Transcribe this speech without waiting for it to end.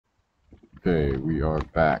Okay, we are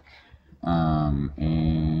back,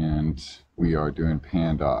 and we are doing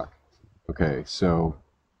pandoc. Okay, so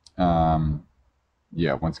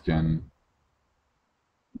yeah, once again,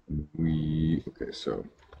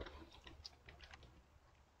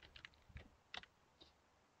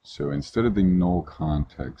 so instead of the null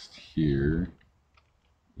context here,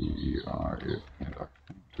 we are if pandoc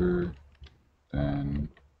enter, then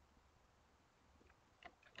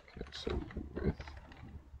okay, so with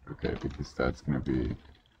because that's going to be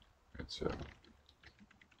so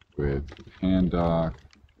with pandoc.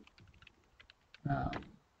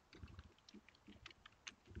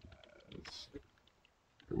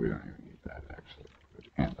 We don't even need that actually.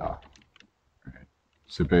 With pandoc. Right.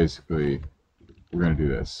 So basically, we're going to do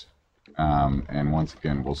this. And once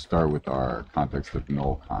again, we'll start with our context of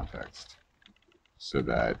null context so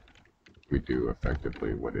that we do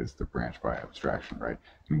effectively what is the branch by abstraction, right?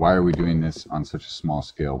 And why are we doing this on such a small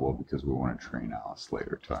scale? Well, because we want to train Alice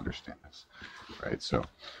later to understand this, right? So,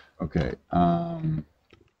 okay.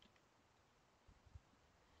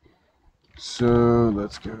 So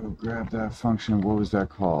let's go grab that function. What was that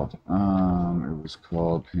called? It was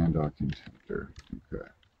called pandoc intenter. Okay.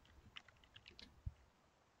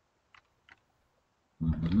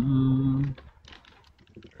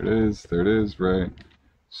 There it is, right?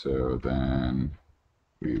 So then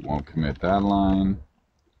we won't commit that line.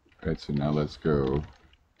 Right, so now let's go.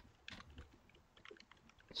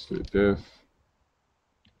 Let's do diff.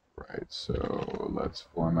 Right, so let's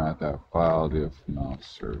format that file, DFFML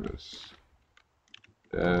service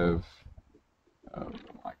dev. Oh,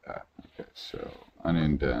 like that. Okay, so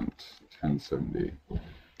unindent 1070.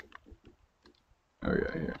 Oh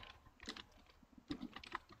yeah, here.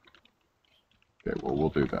 Okay, well we'll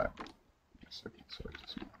do that. So I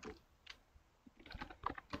just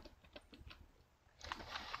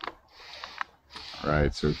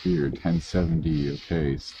Alright, so here, 1070,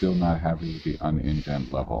 okay, still not having the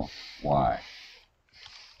unindent level. Why?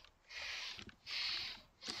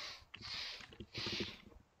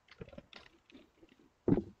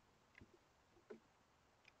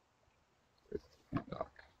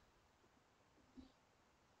 Pandoc.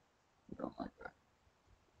 You don't like that.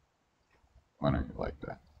 Why don't you like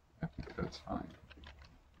that? I think that's fine.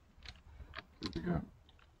 Good to go.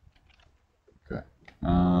 Okay.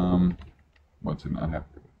 What's it not happy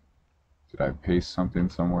with? Did I paste something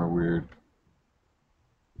somewhere weird?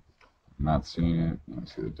 I'm not seeing it. Let me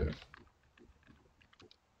see the diff.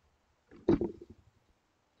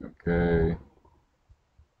 Okay.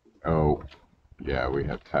 Oh, yeah, we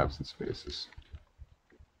have tabs and spaces.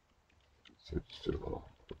 So just do a little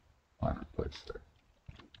line replace there.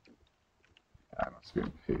 I must be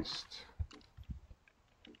in paste.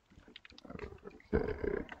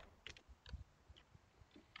 Okay.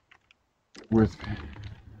 With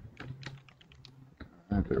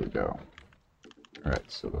there we go. All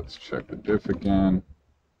right, so let's check the diff again.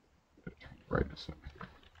 Brightness up here.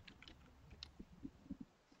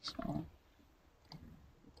 So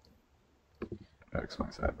that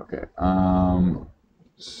explains that. Okay.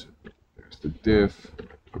 So there's the diff.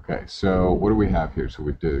 Okay, so what do we have here? So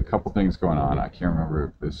we did a couple things going on. I can't remember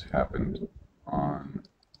if this happened on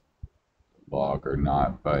log or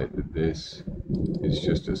not, but this is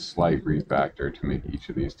just a slight refactor to make each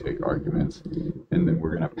of these take arguments, and then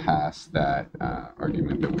we're going to pass that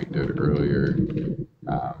argument that we did earlier.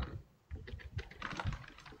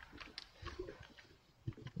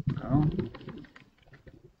 Where'd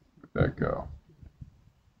that go?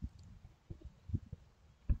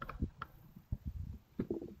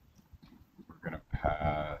 We're going to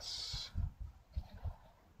pass.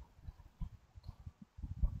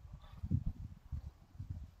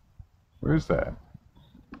 Where's that?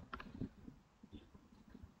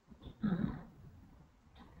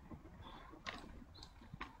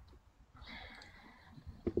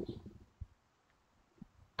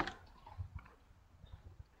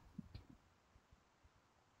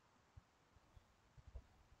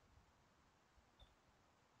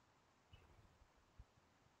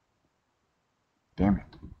 Damn it.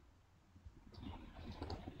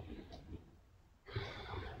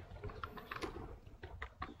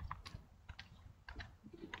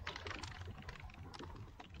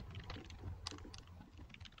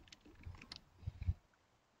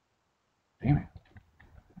 Damn it.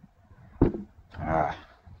 Ah.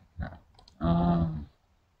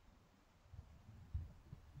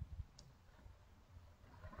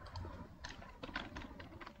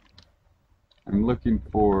 I'm looking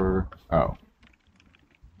for, oh,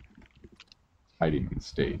 hiding and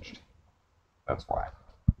staged. That's why.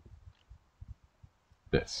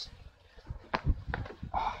 This.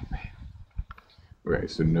 Oh, man. Okay,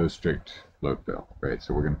 so no strict load fill, right?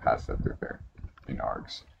 So we're going to pass that through there in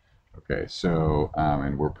args. Okay, so,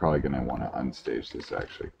 and we're probably going to want to unstage this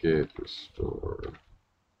actually. Git restore.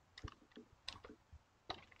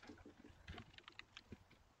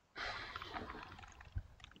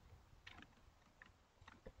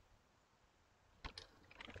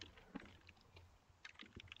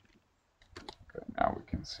 Okay, now we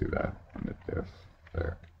can see that in the diff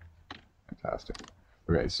there. Fantastic.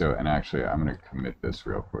 Okay, so, and actually I'm going to commit this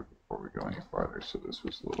real quick before we go any farther. So this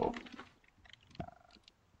was a little, I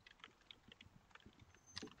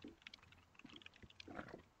don't know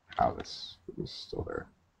how this was still there.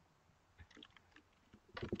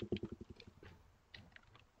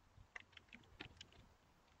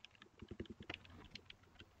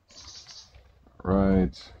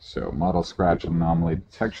 Right, so model scratch anomaly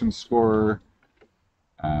detection score,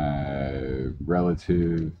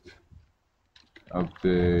 relative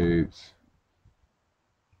update,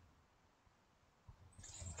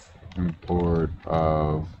 import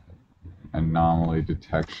of anomaly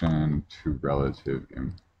detection to relative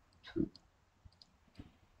to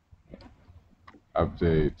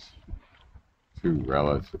update to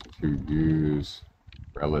relative to use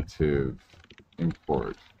relative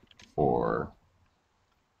import for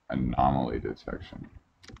anomaly detection.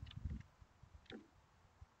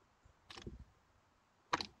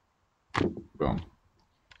 Boom.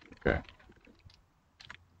 Okay. All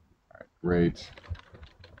right, great.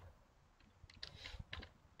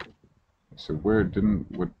 So where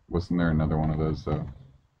wasn't there another one of those though?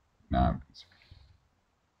 No, I'm concerned.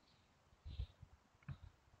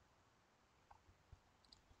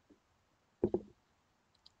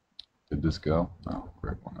 Did this go? Oh,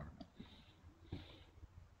 great one.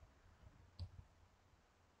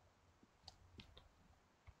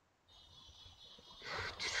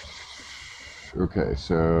 Okay,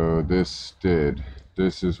 so this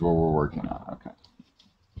is what we're working on. Okay.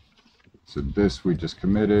 So this we just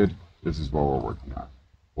committed. This is what we're working on.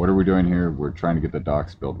 What are we doing here? We're trying to get the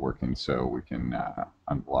docs build working so we can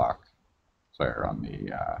unblock player on the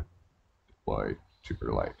deploy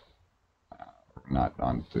Jupyter not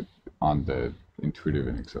on the intuitive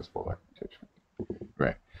and accessible documentation.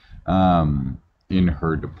 Right. In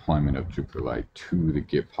her deployment of Jupyter to the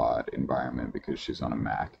Gitpod environment because she's on a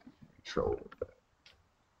Mac and control the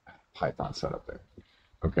Python setup there.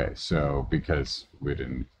 Okay, so because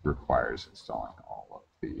Witten requires installing all of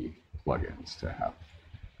the plugins to have.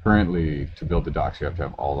 Currently, to build the docs, you have to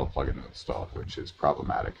have all the plugins installed, which is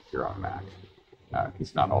problematic if you're on Mac.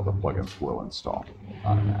 Because not all the plugins will install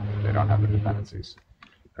on a Mac. They don't have the dependencies.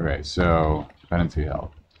 Okay, so dependency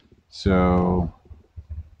help. So,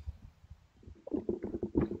 all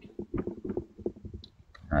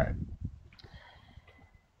right.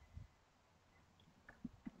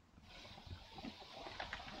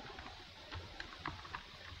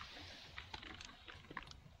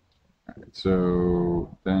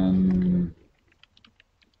 So then,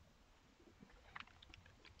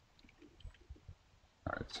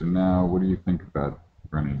 all right, so now what do you think about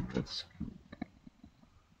running this?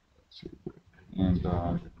 Let's see, and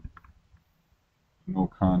no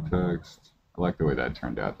context. I like the way that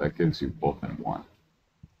turned out. That gives you both in one.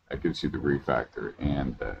 That gives you the refactor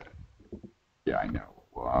and the, yeah, I know.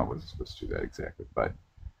 Well, I wasn't supposed to do that exactly, but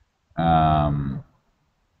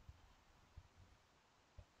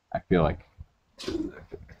I feel like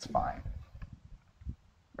it's fine,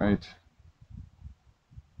 right?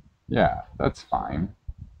 Yeah, that's fine.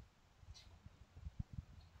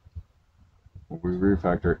 We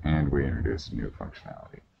refactor and we introduce new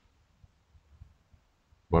functionality.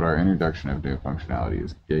 But our introduction of new functionality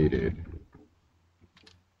is gated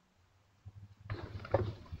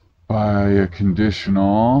by a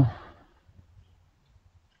conditional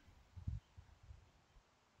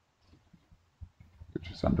which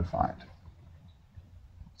is undefined.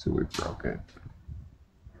 So we broke it.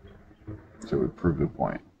 So we proved the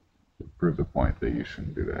point. We proved the point that you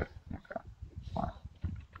shouldn't do that. Okay, fine.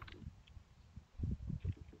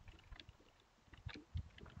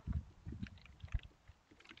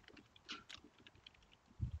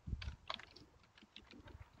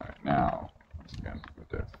 All right, now, once again, with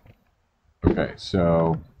this. Okay,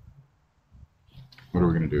 so what are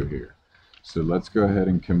we going to do here? So let's go ahead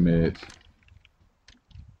and commit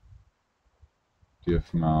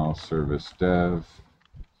DFFML service dev.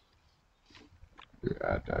 Do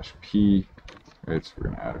add -p. Right, so we're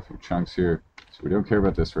going to add a few chunks here. So we don't care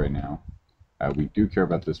about this right now. We do care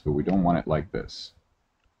about this, but we don't want it like this.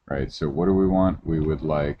 Right, so what do we want? We would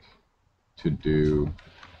like to do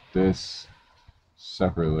this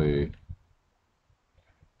separately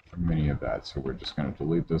from any of that. So we're just going to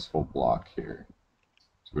delete this whole block here.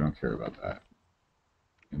 So we don't care about that.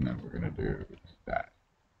 And then we're going to do that,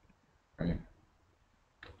 right?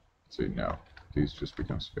 So no, these just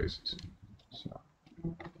become spaces. So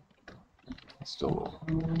still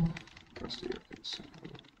a little rusty here.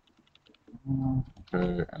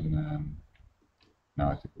 Okay, and then now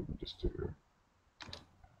I think we can just do.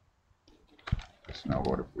 So now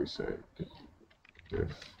what if we say if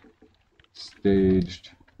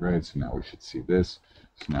staged, right? So now we should see this.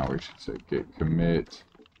 So now we should say git commit,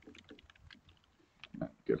 and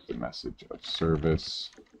give the message of service.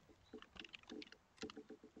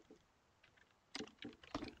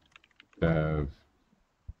 Dev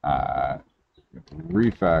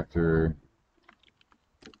refactor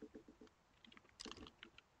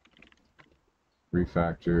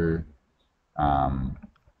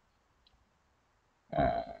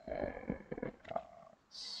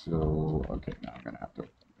so okay, now I'm gonna have to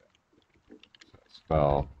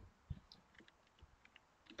spell,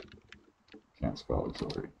 can't spell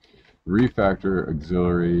auxiliary, refactor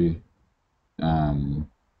auxiliary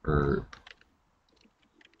or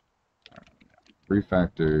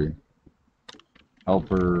refactor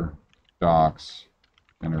helper docs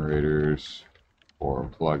generators or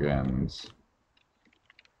plugins.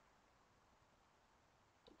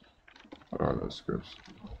 What are those scripts?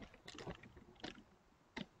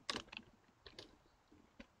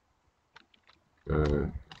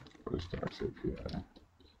 What is docs API?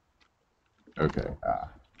 Okay,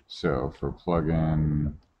 so for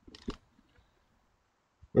plugin,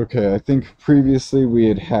 okay, I think previously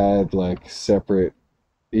we had like separate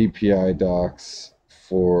API docs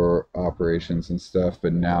for operations and stuff,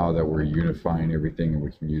 but now that we're unifying everything and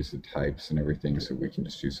we can use the types and everything, so we can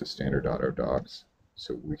just use the standard auto docs,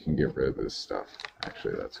 so we can get rid of this stuff.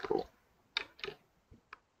 Actually, that's cool.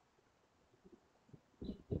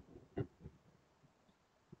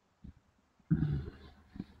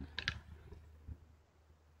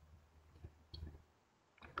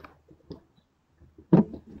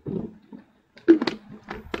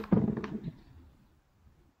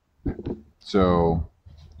 So,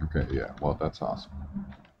 okay, yeah, well, that's awesome.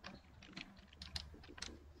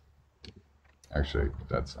 Actually,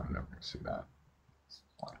 that's, I'm never going to see that. It's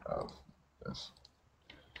the point of this.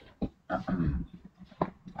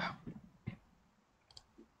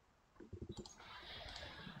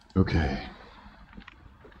 Okay.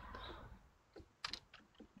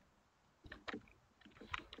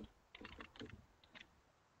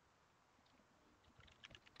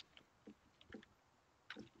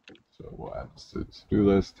 So we'll add this to the to-do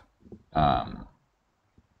list.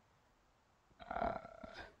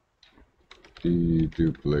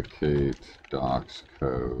 Deduplicate docs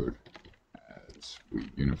code as we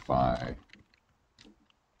unify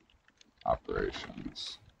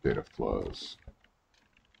operations, data flows,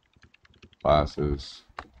 classes.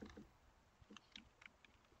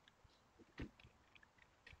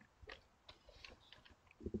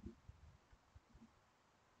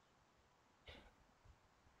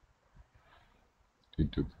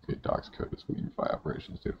 Deduplicate docs code as we unify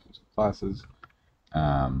operations, data flows, and classes.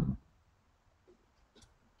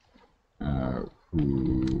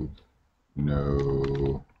 Who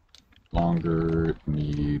no longer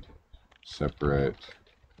need separate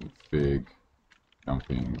config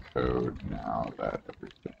dumping code now that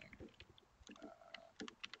everything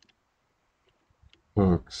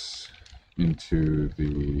hooks into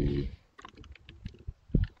the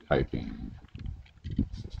typing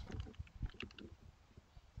system.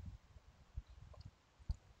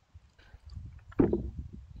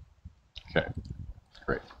 Okay,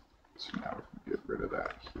 great. So now we can get rid of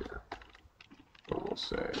that here. But we'll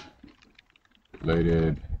say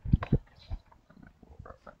related, and then we'll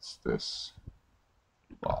reference this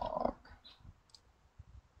log.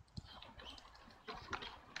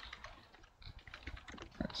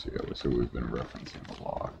 Alright, so we've been referencing the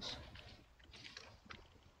logs.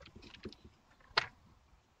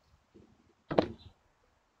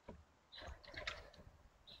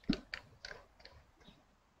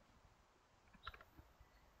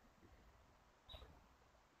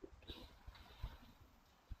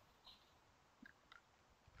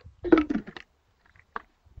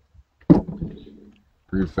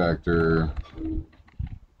 Refactor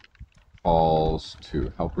calls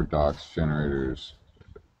to helper docs generators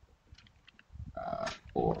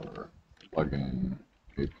or plugin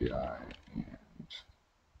API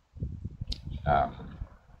and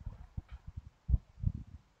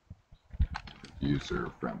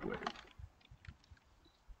user friendly.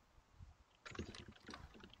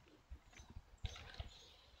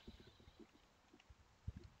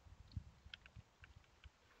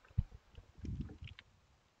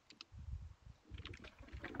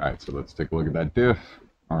 All right, so let's take a look at that diff.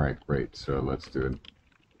 All right, great. So let's do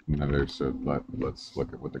another. So let's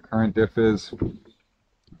look at what the current diff is.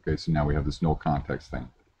 Okay, so now we have this null context thing.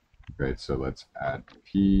 Great. So let's add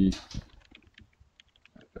p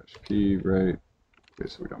dash p, right? Okay,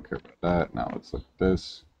 so we don't care about that. Now let's look at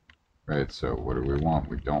this. Right. So what do we want?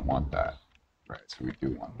 We don't want that. Right. So we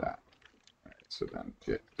do want that. Right. So then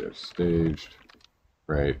get diff staged.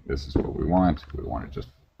 Right. This is what we want. We want to just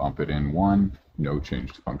bump it in one. No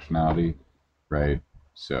change to functionality. Right.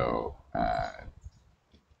 So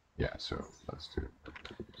yeah. So let's do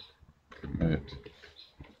commit.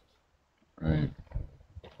 Right.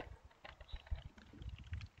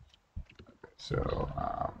 So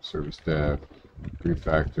service def,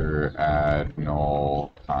 refactor, add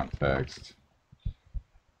null context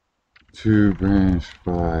to branch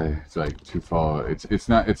by. It's like to follow. It's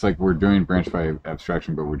not. It's like we're doing branch by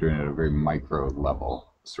abstraction, but we're doing it at a very micro level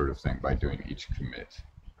sort of thing by doing each commit.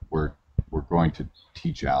 We're going to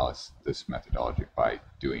teach Alice this methodology by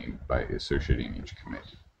associating each commit.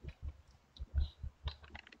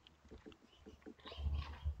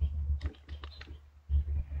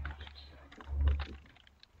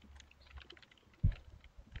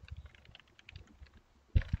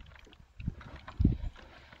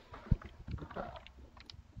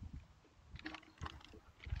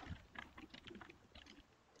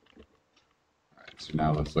 So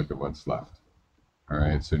now let's look at what's left. All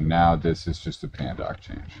right, so now this is just a pandoc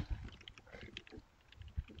change.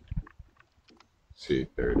 See,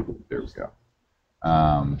 there we go.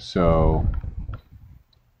 So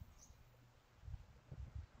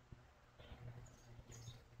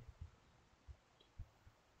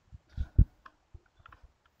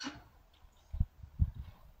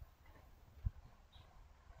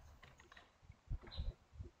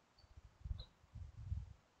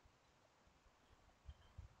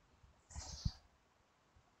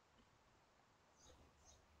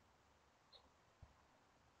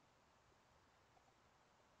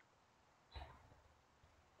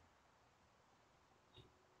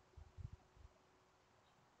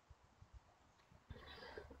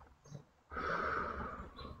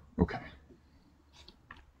okay.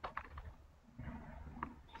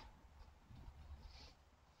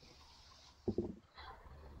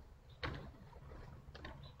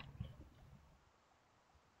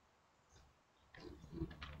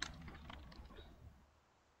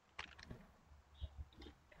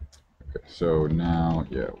 So now,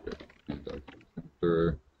 yeah, we have pandoc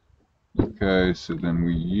temper. Okay, so then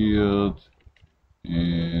we yield,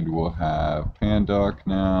 and we'll have pandoc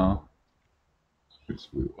now. Because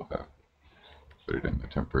we will have put it in the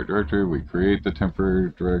temporary directory. We create the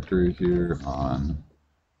temporary directory here on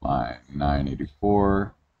line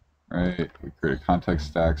 984, right? We create a context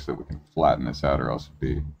stack so that we can flatten this out, or else it'd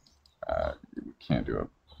be we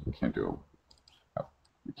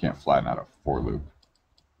can't flatten out a for loop.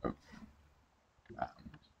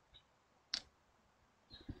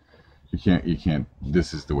 You can't.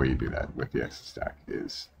 This is the way you do that with the exit stack.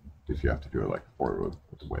 Is if you have to do it like a for loop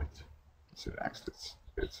with the width. So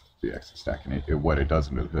it's the exit stack, and what it does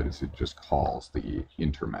under the hood is it just calls the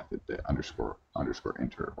inter method, the underscore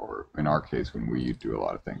inter, or in our case when we do a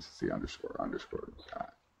lot of things, it's the underscore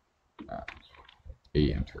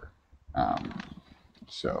a inter.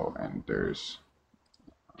 So and there's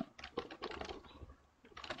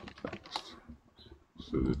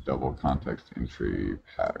so the double context entry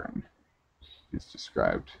pattern is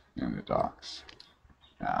described in the docs,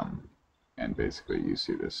 and basically you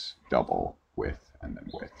see this double with and then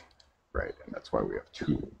with, right? And that's why we have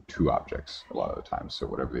two objects a lot of the time. So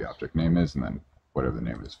whatever the object name is, and then whatever the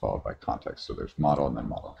name is followed by context. So there's model and then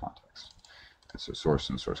model context. And so source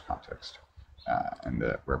and source context, and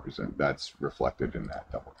that's reflected in that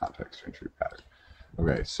double context entry pattern.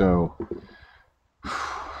 Okay, so.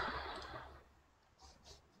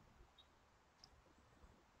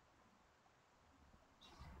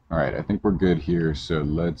 All right, I think we're good here. So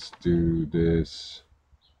let's do this.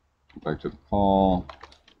 Go back to the call.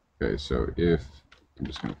 Okay, so if I'm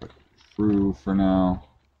just going to put true for now.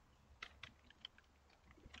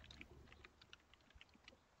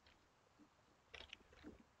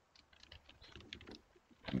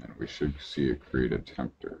 And then we should see it create a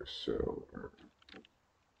tempter. So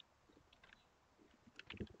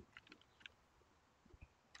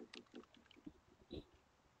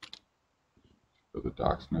the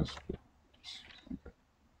docs no splits.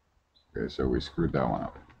 Okay, so we screwed that one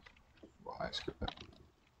up. Well, I screwed that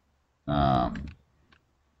one.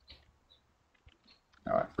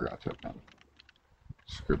 No, I forgot to append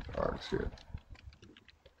script args here.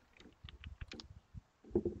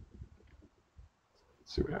 Let's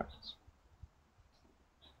see what happens.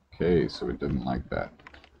 Okay, so it didn't like that.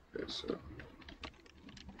 Okay, so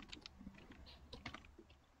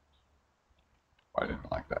why didn't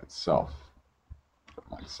it like that? Self.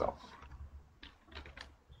 Doesn't like self.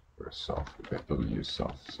 Or self. Okay, it doesn't use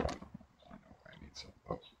self, so I don't know why I need self.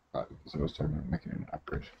 Oh, probably because I was talking about making an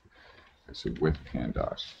operation. Okay, so with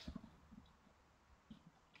pandas.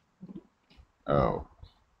 Oh.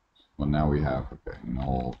 Well, now we have, okay,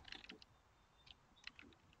 null.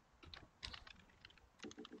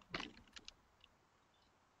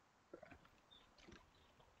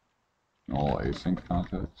 Null async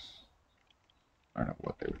context. I don't know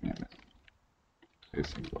what they would name it.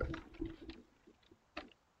 Async what?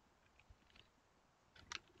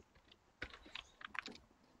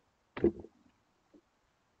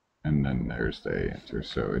 And then there's the answer,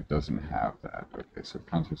 so it doesn't have that. Okay, so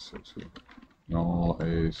context, so null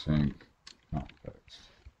async context.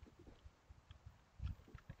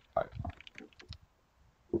 Python.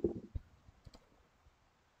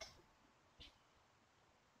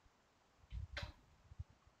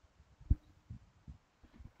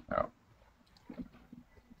 No.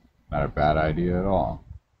 Not a bad idea at all.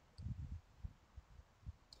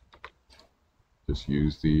 Just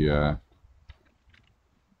use the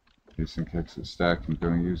async exit stack and go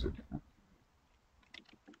and use it.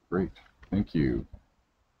 Great, thank you.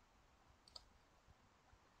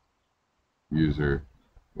 User,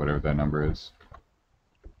 whatever that number is.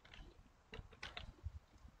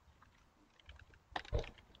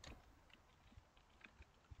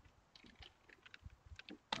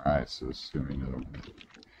 All right, so this is going to be another one.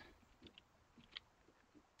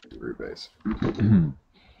 Rebase.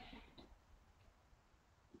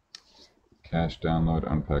 Cache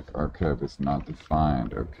download unpack archive is not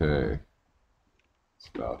defined. Okay. It's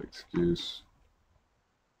a valid excuse.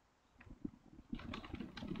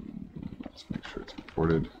 Let's make sure it's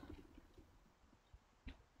reported.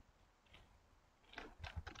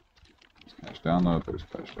 There's cache download. There's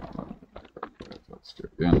cache download. Let's do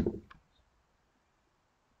it again.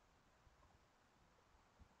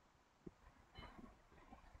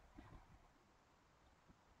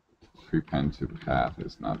 Prepend to path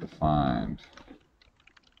is not defined.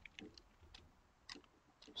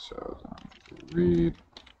 So read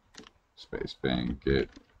space bang git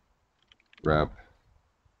rep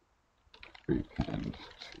prepend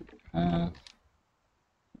to path.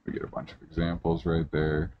 We get a bunch of examples right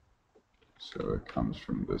there. So it comes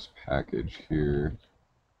from this package here,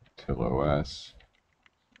 tilOS.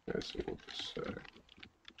 Okay, so we'll just say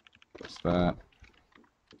what's that.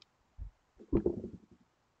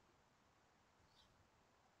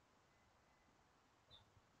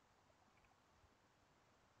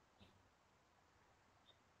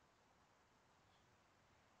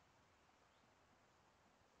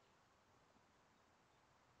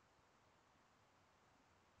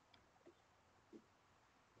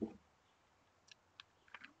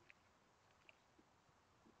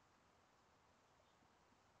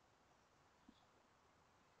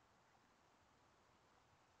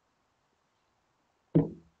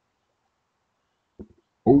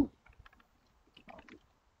 Oh,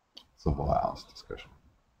 it's a whole house discussion.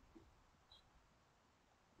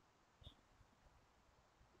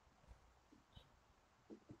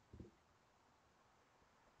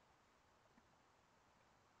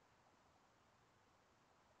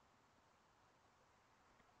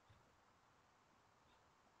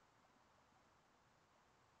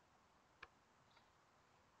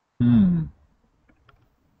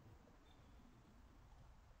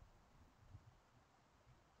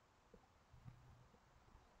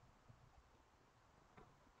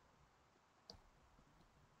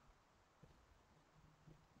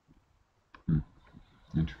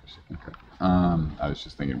 Interesting. Okay. I was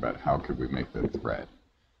just thinking about how could we make the thread.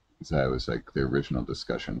 So that was like the original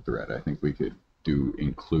discussion thread. I think we could do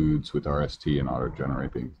includes with RST and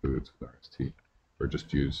auto-generate the includes with RST, or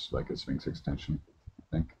just use like a Sphinx extension. I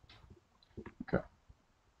think. Okay.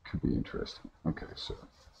 Could be interesting. Okay, so.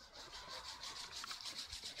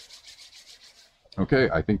 Okay,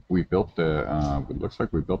 I think we built the. It looks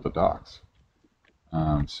like we built the docs.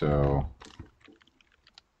 So.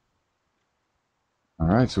 All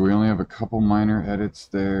right, so we only have a couple minor edits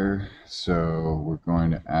there, so we're going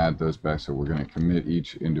to add those back. So we're going to commit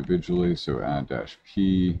each individually. So add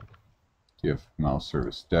 -p, DFFML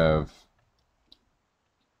service dev,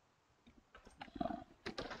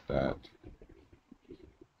 that,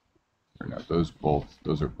 or no, those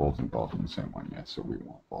are both involved in the same one. Yeah, so we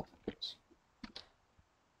want both.